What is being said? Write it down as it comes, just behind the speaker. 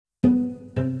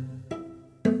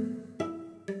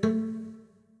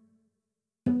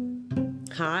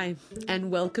Hi, and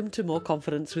welcome to More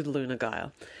Confidence with Luna Gaia.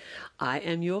 I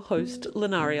am your host,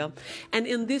 Lunaria, and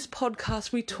in this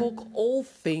podcast we talk all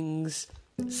things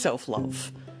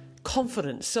self-love,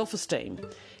 confidence, self-esteem.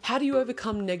 How do you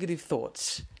overcome negative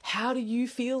thoughts? How do you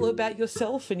feel about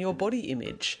yourself and your body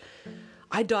image?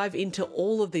 I dive into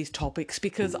all of these topics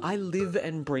because I live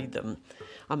and breathe them.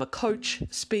 I'm a coach,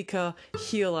 speaker,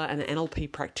 healer, and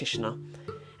NLP practitioner.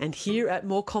 And here at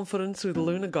More Confidence with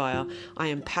Luna Gaia, I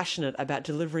am passionate about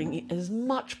delivering as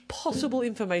much possible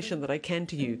information that I can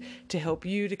to you to help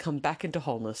you to come back into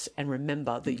wholeness and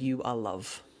remember that you are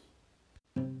love.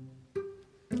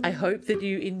 I hope that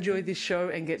you enjoy this show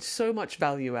and get so much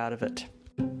value out of it.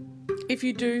 If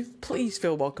you do, please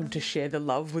feel welcome to share the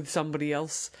love with somebody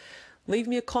else. Leave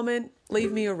me a comment,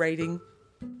 leave me a rating,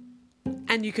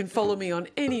 and you can follow me on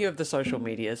any of the social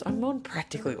medias. I'm on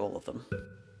practically all of them.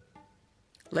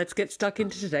 Let's get stuck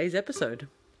into today's episode.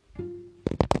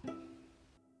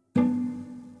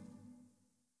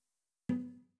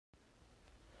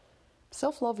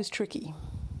 Self-love is tricky.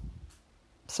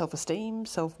 Self-esteem,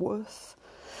 self-worth,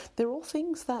 they're all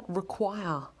things that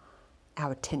require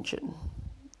our attention.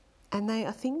 And they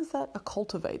are things that are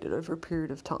cultivated over a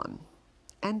period of time.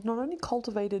 And not only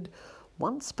cultivated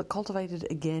once, but cultivated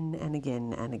again and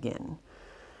again and again.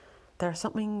 They're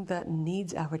something that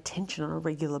needs our attention on a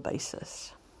regular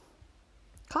basis.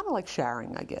 Kind of like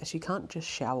showering, I guess. You can't just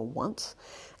shower once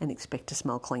and expect to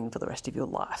smell clean for the rest of your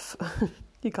life.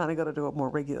 You kind of got to do it more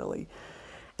regularly.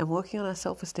 And working on our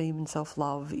self-esteem and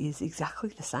self-love is exactly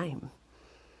the same.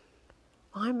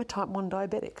 I'm a type 1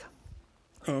 diabetic.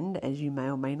 And as you may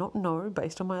or may not know,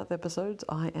 based on my other episodes,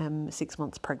 I am 6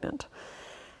 months pregnant.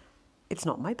 It's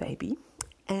not my baby.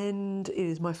 And it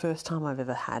is my first time I've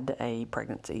ever had a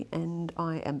pregnancy. And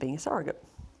I am being a surrogate.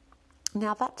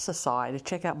 Now that's aside,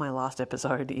 check out my last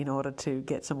episode in order to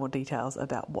get some more details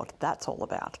about what that's all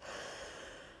about.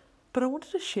 But I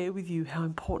wanted to share with you how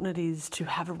important it is to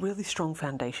have a really strong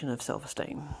foundation of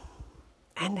self-esteem.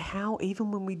 And how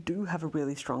even when we do have a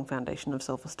really strong foundation of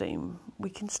self-esteem, we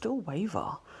can still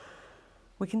waver.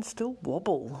 We can still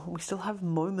wobble. We still have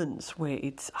moments where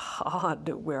it's hard,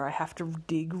 where I have to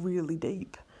dig really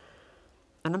deep.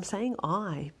 And I'm saying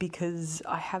because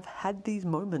I have had these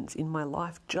moments in my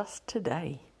life just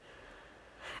today.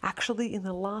 Actually, in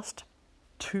the last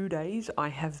 2 days, I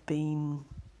have been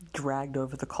dragged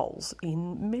over the coals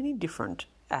in many different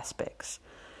aspects.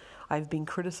 I've been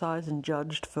criticised and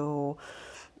judged for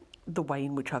the way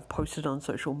in which I've posted on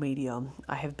social media.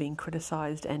 I have been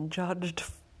criticised and judged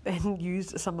and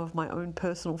used some of my own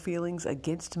personal feelings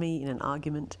against me in an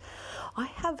argument. I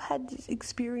have had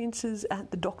experiences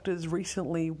at the doctors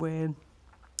recently where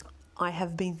I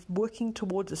have been working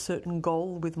towards a certain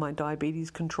goal with my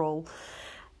diabetes control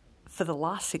for the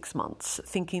last 6 months,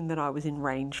 thinking that I was in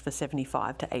range for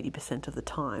 75 to 80% of the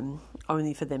time,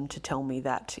 only for them to tell me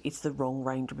that it's the wrong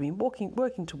range I've been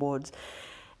working towards.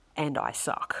 And I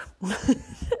suck,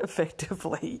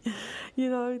 effectively.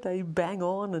 They bang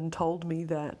on and told me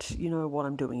that, what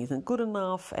I'm doing isn't good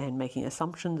enough and making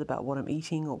assumptions about what I'm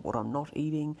eating or what I'm not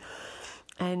eating.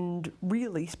 And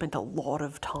really spent a lot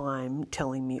of time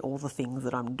telling me all the things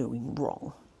that I'm doing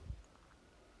wrong.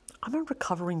 I'm a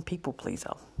recovering people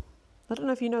pleaser. I don't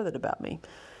know if you know that about me.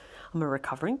 I'm a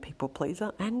recovering people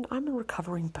pleaser and I'm a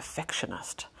recovering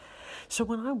perfectionist. So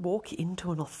when I walk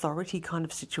into an authority kind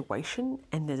of situation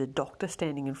and there's a doctor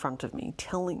standing in front of me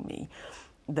telling me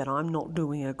that I'm not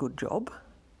doing a good job,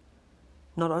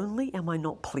 not only am I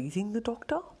not pleasing the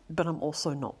doctor, but I'm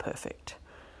also not perfect.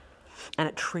 And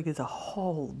it triggers a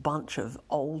whole bunch of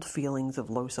old feelings of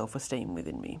low self-esteem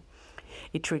within me.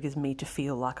 It triggers me to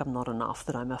feel like I'm not enough,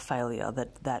 that I'm a failure,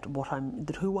 that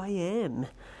who I am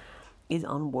is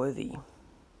unworthy.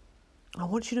 I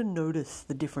want you to notice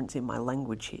the difference in my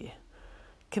language here,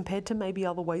 compared to maybe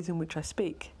other ways in which I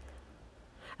speak.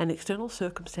 An external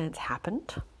circumstance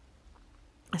happened,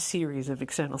 a series of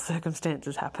external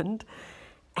circumstances happened,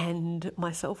 and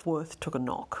my self-worth took a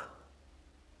knock.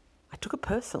 I took it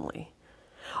personally.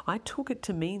 I took it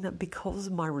to mean that because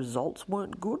my results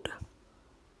weren't good,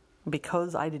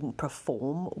 because I didn't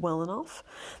perform well enough,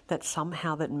 that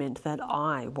somehow that meant that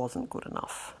I wasn't good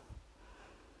enough.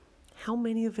 How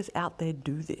many of us out there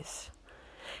do this?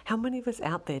 How many of us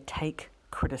out there take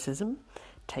criticism,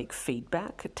 take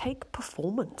feedback, take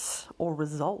performance or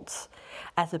results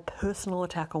as a personal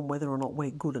attack on whether or not we're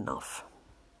good enough?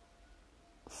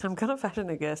 I'm going to fashion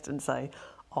a guest and say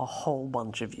a whole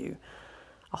bunch of you,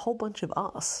 a whole bunch of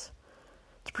us.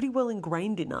 It's pretty well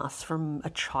ingrained in us from a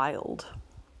child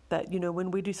that, when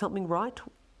we do something right,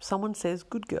 someone says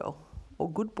good girl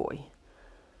or good boy.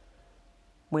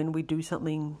 When we do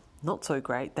something not so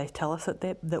great, they tell us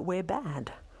that we're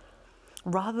bad.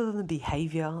 Rather than the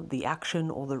behaviour, the action,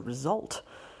 or the result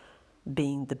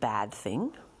being the bad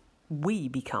thing, we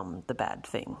become the bad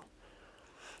thing.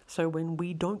 So when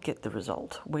we don't get the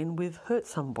result, when we've hurt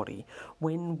somebody,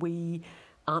 when we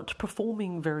aren't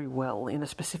performing very well in a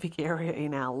specific area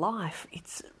in our life,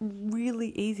 it's really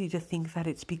easy to think that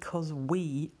it's because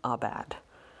we are bad.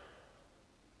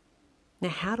 Now,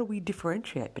 how do we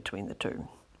differentiate between the two?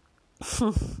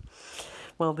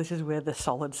 Well, this is where the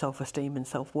solid self-esteem and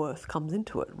self-worth comes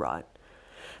into it, right?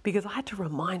 Because I had to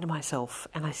remind myself,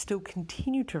 and I still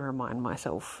continue to remind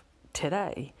myself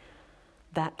today,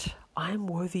 that I'm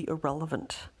worthy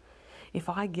irrelevant. If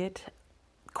I get,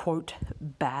 quote,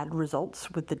 bad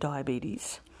results with the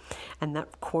diabetes, and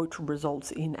that, quote,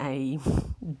 results in a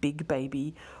big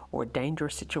baby or a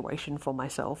dangerous situation for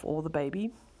myself or the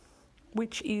baby,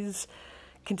 which is,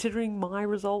 considering my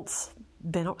results,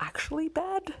 they're not actually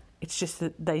bad. It's just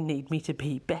that they need me to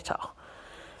be better.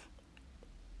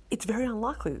 It's very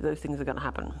unlikely that those things are going to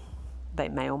happen. They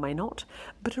may or may not,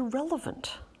 but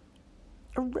irrelevant.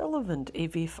 Irrelevant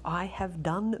if I have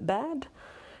done bad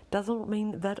doesn't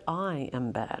mean that I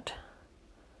am bad.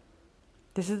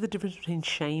 This is the difference between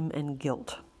shame and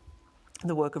guilt.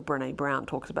 The work of Brené Brown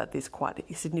talks about this quite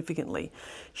significantly.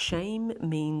 Shame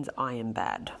means I am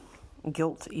bad.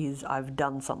 Guilt is I've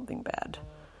done something bad.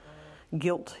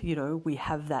 Guilt, we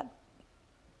have that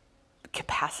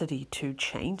capacity to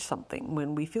change something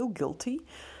when we feel guilty.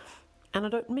 And I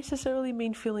don't necessarily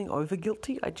mean feeling over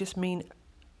guilty. I just mean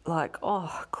like,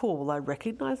 oh, cool, I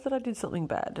recognize that I did something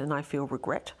bad and I feel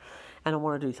regret and I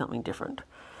want to do something different.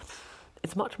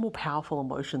 It's much more powerful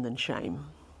emotion than shame.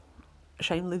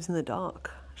 Shame lives in the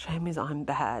dark. Shame is I'm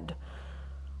bad.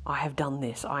 I have done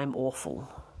this. I'm awful.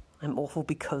 I'm awful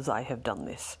because I have done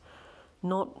this.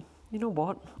 Not, you know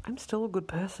what, I'm still a good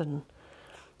person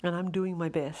and I'm doing my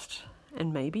best.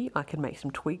 And maybe I can make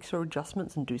some tweaks or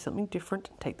adjustments and do something different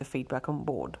and take the feedback on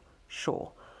board.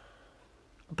 Sure.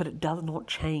 But it does not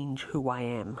change who I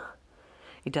am.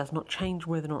 It does not change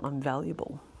whether or not I'm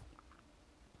valuable.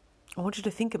 I want you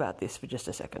to think about this for just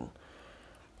a second.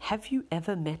 Have you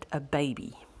ever met a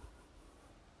baby?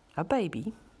 A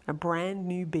baby, a brand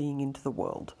new being into the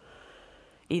world.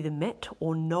 Either met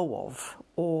or know of,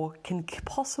 or can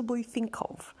possibly think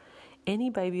of, any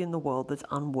baby in the world that's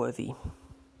unworthy.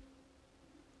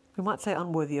 We might say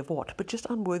unworthy of what, but just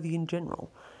unworthy in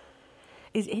general.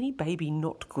 Is any baby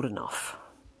not good enough?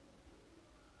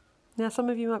 Now, some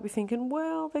of you might be thinking,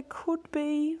 well, there could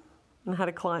be. And I had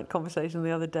a client conversation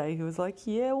the other day who was like,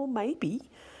 yeah, well, maybe.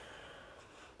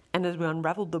 And as we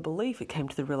unraveled the belief, it came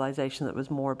to the realization that it was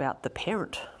more about the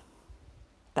parent,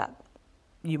 that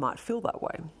you might feel that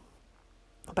way.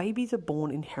 Babies are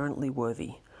born inherently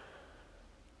worthy.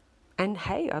 And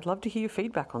hey, I'd love to hear your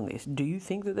feedback on this. Do you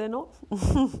think that they're not?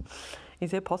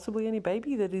 Is there possibly any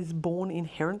baby that is born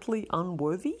inherently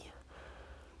unworthy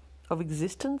of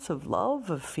existence, of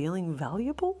love, of feeling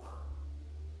valuable?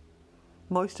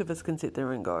 Most of us can sit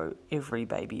there and go, every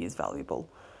baby is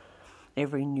valuable.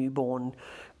 Every newborn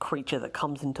creature that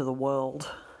comes into the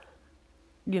world,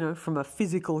 from a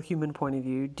physical human point of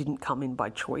view, didn't come in by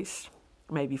choice.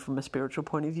 Maybe from a spiritual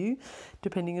point of view,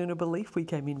 depending on a belief, we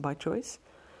came in by choice.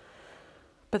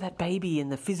 But that baby in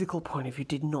the physical point of view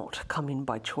did not come in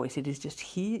by choice. It is just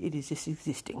here, it is just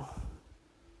existing.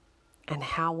 And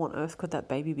how on earth could that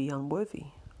baby be unworthy?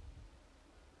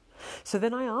 So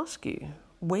then I ask you,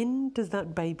 when does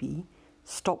that baby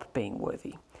stop being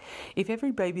worthy? If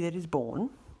every baby that is born,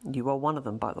 you are one of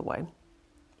them by the way,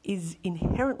 is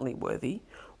inherently worthy,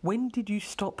 when did you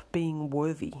stop being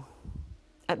worthy?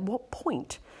 At what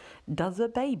point does a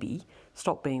baby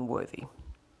stop being worthy?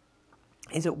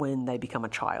 Is it when they become a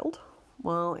child?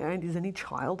 Well, and is any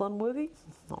child unworthy?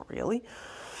 Not really.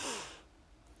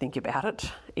 Think about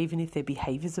it. Even if their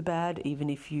behaviours are bad, even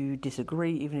if you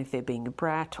disagree, even if they're being a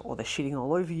brat or they're shitting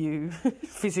all over you,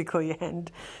 physically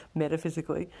and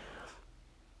metaphysically,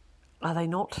 are they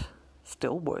not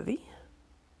still worthy?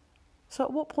 So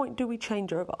at what point do we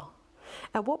change over?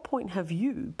 At what point have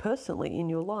you, personally, in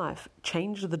your life,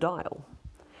 changed the dial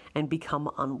and become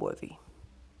unworthy?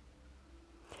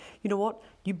 You know what?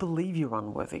 You believe you're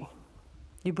unworthy.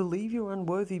 You believe you're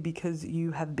unworthy because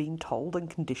you have been told and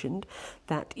conditioned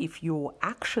that if your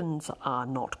actions are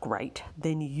not great,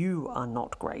 then you are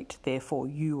not great. Therefore,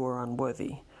 you are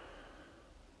unworthy.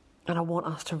 And I want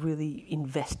us to really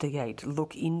investigate,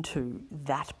 look into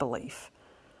that belief,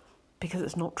 because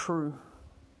it's not true.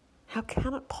 How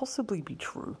can it possibly be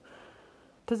true?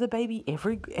 Does a baby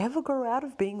ever grow out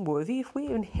of being worthy? If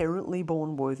we're inherently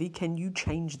born worthy, can you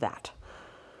change that?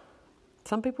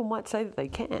 Some people might say that they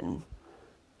can.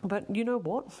 But you know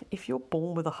what? If you're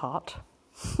born with a heart,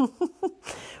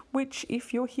 which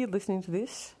if you're here listening to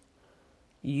this,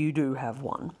 you do have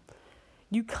one,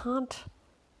 you can't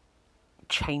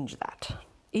change that.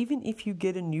 Even if you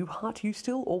get a new heart, you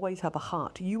still always have a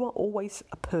heart. You are always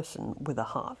a person with a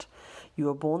heart. You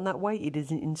are born that way. It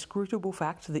is an inscrutable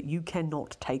fact that you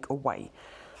cannot take away.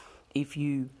 If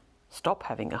you stop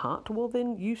having a heart, well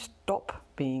then you stop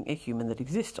being a human that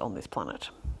exists on this planet.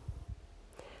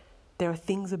 There are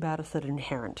things about us that are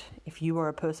inherent. If you are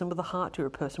a person with a heart, you're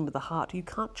a person with a heart. You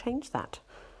can't change that.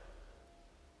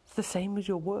 It's the same as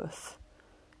your worth.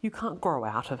 You can't grow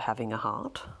out of having a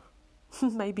heart.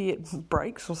 Maybe it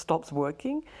breaks or stops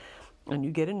working and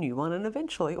you get a new one, and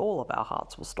eventually all of our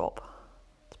hearts will stop.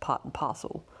 It's part and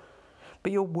parcel.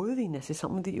 But your worthiness is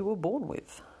something that you were born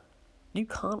with. You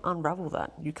can't unravel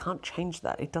that. You can't change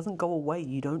that. It doesn't go away.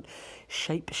 You don't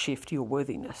shape shift your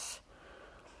worthiness.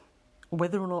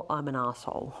 Whether or not I'm an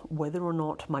arsehole, whether or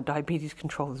not my diabetes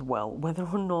control is well, whether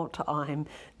or not I'm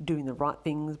doing the right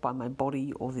things by my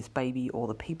body or this baby or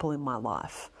the people in my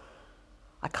life,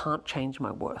 I can't change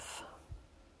my worth.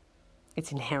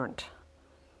 It's inherent.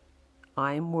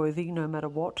 I am worthy no matter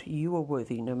what. You are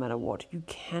worthy no matter what. You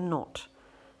cannot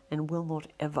and will not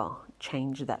ever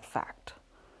change that fact.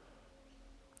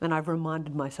 And I've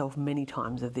reminded myself many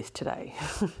times of this today,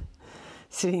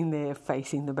 sitting there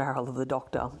facing the barrel of the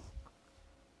doctor,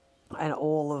 and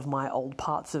all of my old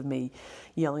parts of me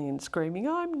yelling and screaming,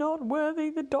 I'm not worthy,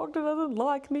 the doctor doesn't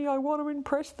like me, I want to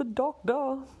impress the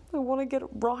doctor, I want to get it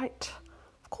right.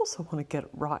 Of course I want to get it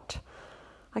right.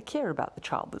 I care about the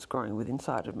child that's growing within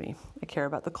inside of me. I care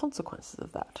about the consequences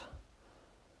of that.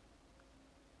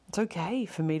 It's okay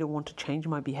for me to want to change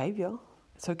my behaviour.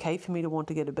 It's okay for me to want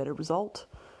to get a better result.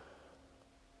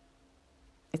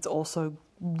 It's also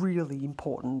really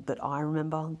important that I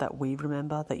remember, that we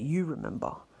remember, that you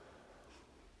remember,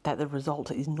 that the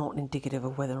result is not indicative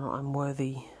of whether or not I'm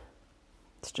worthy.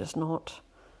 It's just not.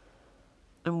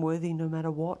 I'm worthy no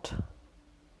matter what.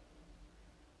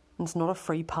 It's not a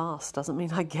free pass. Doesn't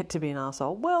mean I get to be an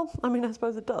arsehole. Well, I mean, I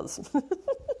suppose it does.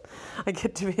 I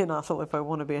get to be an arsehole if I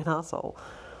want to be an arsehole.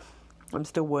 I'm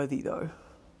still worthy though.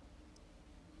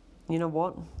 You know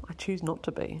what? I choose not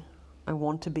to be. I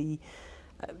want to be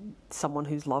someone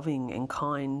who's loving and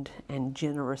kind and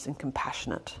generous and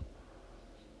compassionate.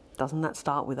 Doesn't that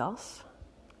start with us?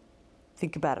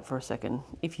 Think about it for a second.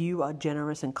 If you are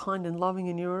generous and kind and loving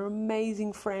and you're an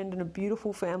amazing friend and a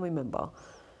beautiful family member,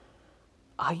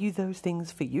 are you those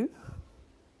things for you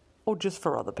or just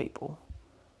for other people?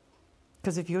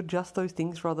 Because if you're just those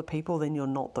things for other people, then you're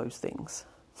not those things.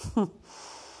 You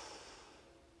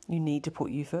need to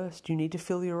put you first. You need to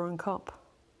fill your own cup.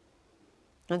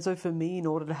 And so for me, in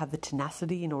order to have the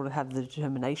tenacity, in order to have the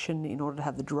determination, in order to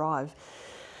have the drive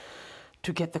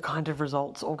to get the kind of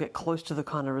results or get close to the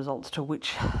kind of results to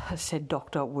which a said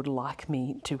doctor would like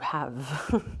me to have,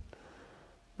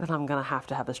 then I'm going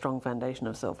to have a strong foundation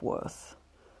of self-worth.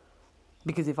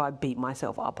 Because if I beat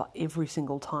myself up every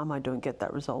single time I don't get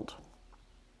that result,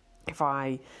 if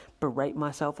I berate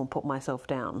myself and put myself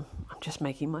down, I'm just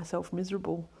making myself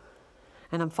miserable.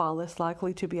 And I'm far less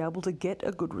likely to be able to get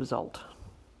a good result.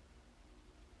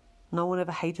 No one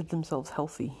ever hated themselves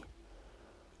healthy.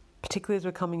 Particularly as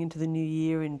we're coming into the new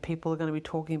year and people are going to be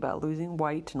talking about losing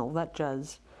weight and all that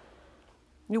jazz.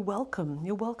 You're welcome.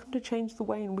 You're welcome to change the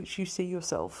way in which you see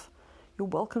yourself. You're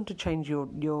welcome to change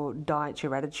your diet,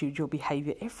 your attitude, your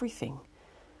behaviour, everything.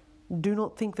 Do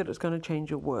not think that it's going to change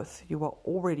your worth. You are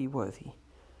already worthy.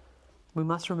 We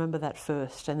must remember that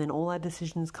first, and then all our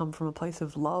decisions come from a place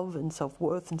of love and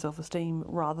self-worth and self-esteem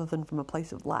rather than from a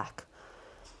place of lack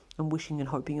and wishing and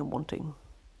hoping and wanting.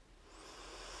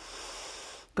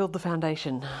 Build the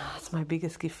foundation. That's my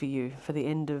biggest gift for you for the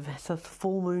end of it's a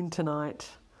full moon tonight,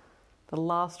 the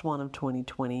last one of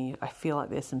 2020. I feel like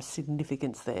there's some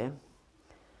significance there.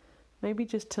 Maybe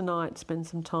just tonight spend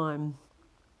some time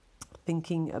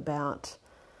thinking about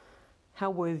how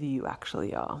worthy you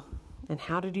actually are and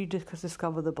how did you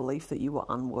discover the belief that you were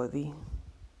unworthy.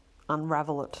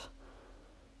 Unravel it.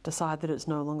 Decide that it's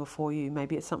no longer for you.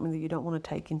 Maybe it's something that you don't want to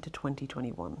take into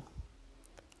 2021.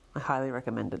 I highly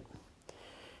recommend it.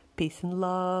 Peace and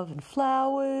love and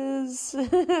flowers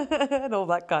and all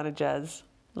that kind of jazz.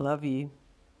 Love you.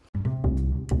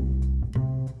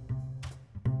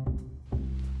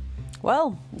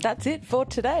 Well, that's it for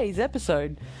today's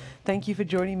episode. Thank you for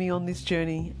joining me on this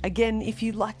journey. Again, if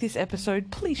you like this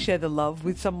episode, please share the love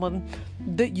with someone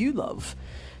that you love.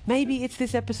 Maybe it's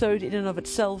this episode in and of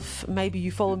itself, maybe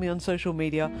you follow me on social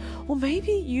media, or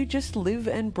maybe you just live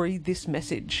and breathe this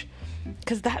message,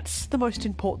 because that's the most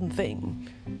important thing.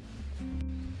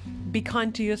 Be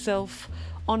kind to yourself,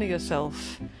 honour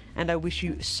yourself, and I wish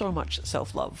you so much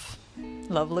self-love.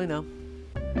 Love, Luna.